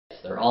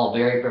They're all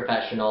very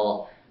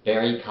professional,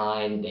 very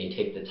kind. They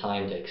take the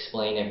time to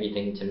explain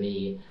everything to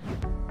me.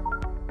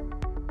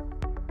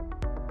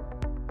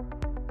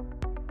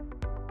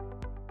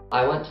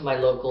 I went to my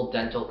local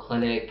dental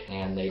clinic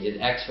and they did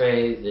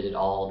x-rays, they did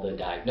all the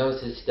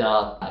diagnosis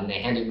stuff, and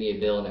they handed me a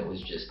bill and it was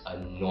just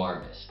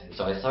enormous. And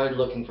so I started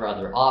looking for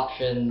other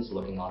options,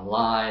 looking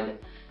online,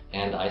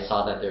 and I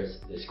saw that there's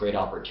this great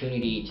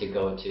opportunity to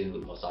go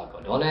to Los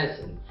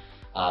Algodones and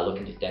look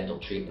into dental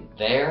treatment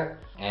there.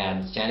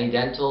 And Sani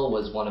Dental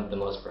was one of the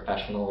most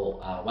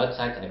professional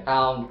websites I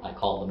found. I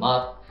called them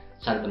up,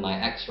 sent them my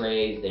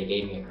x-rays, they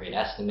gave me a great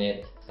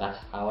estimate. That's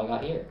how I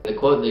got here. The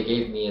quote they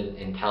gave me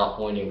in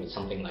California was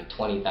something like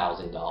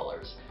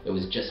 $20,000. It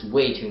was just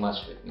way too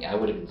much for me. I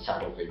would have been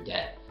saddled for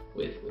debt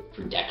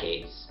for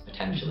decades,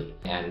 potentially.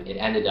 And it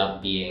ended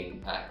up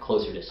being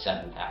closer to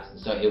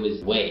 $7,000. So it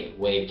was way,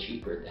 way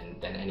cheaper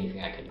than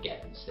anything I could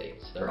get in the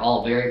States. They're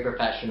all very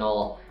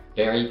professional,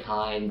 very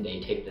kind. They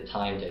take the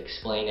time to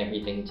explain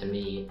everything to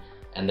me.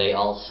 And they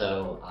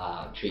also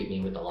treat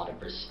me with a lot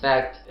of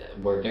respect.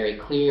 Were very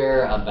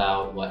clear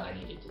about what I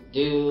needed to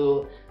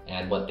do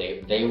and what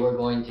they were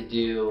going to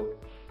do.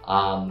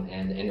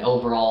 And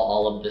overall,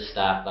 all of the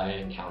staff that I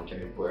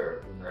encountered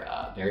were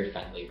very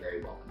friendly,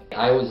 very welcoming.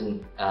 I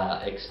wasn't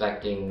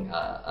expecting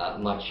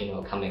much,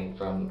 coming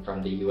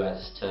from the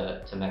U.S.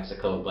 to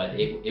Mexico, but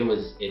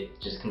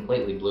it just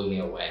completely blew me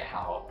away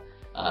how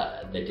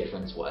the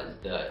difference was.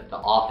 The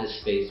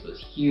office space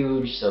was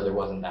huge, so there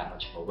wasn't that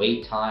much of a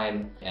wait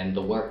time, and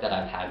the work that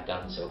I've had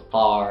done so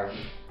far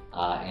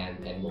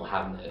and will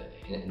have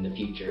in the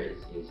future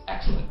is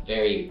excellent.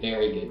 Very,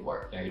 very good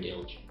work, very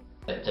diligent.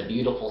 It's a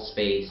beautiful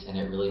space and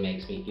it really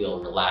makes me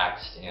feel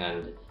relaxed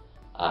and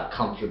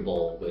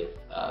comfortable with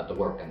the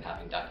work I'm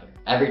having done here.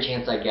 Every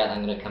chance I get,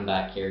 I'm going to come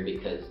back here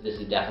because this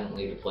is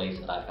definitely the place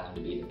that I found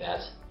to be the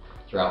best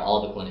throughout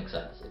all the clinics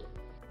I've visited.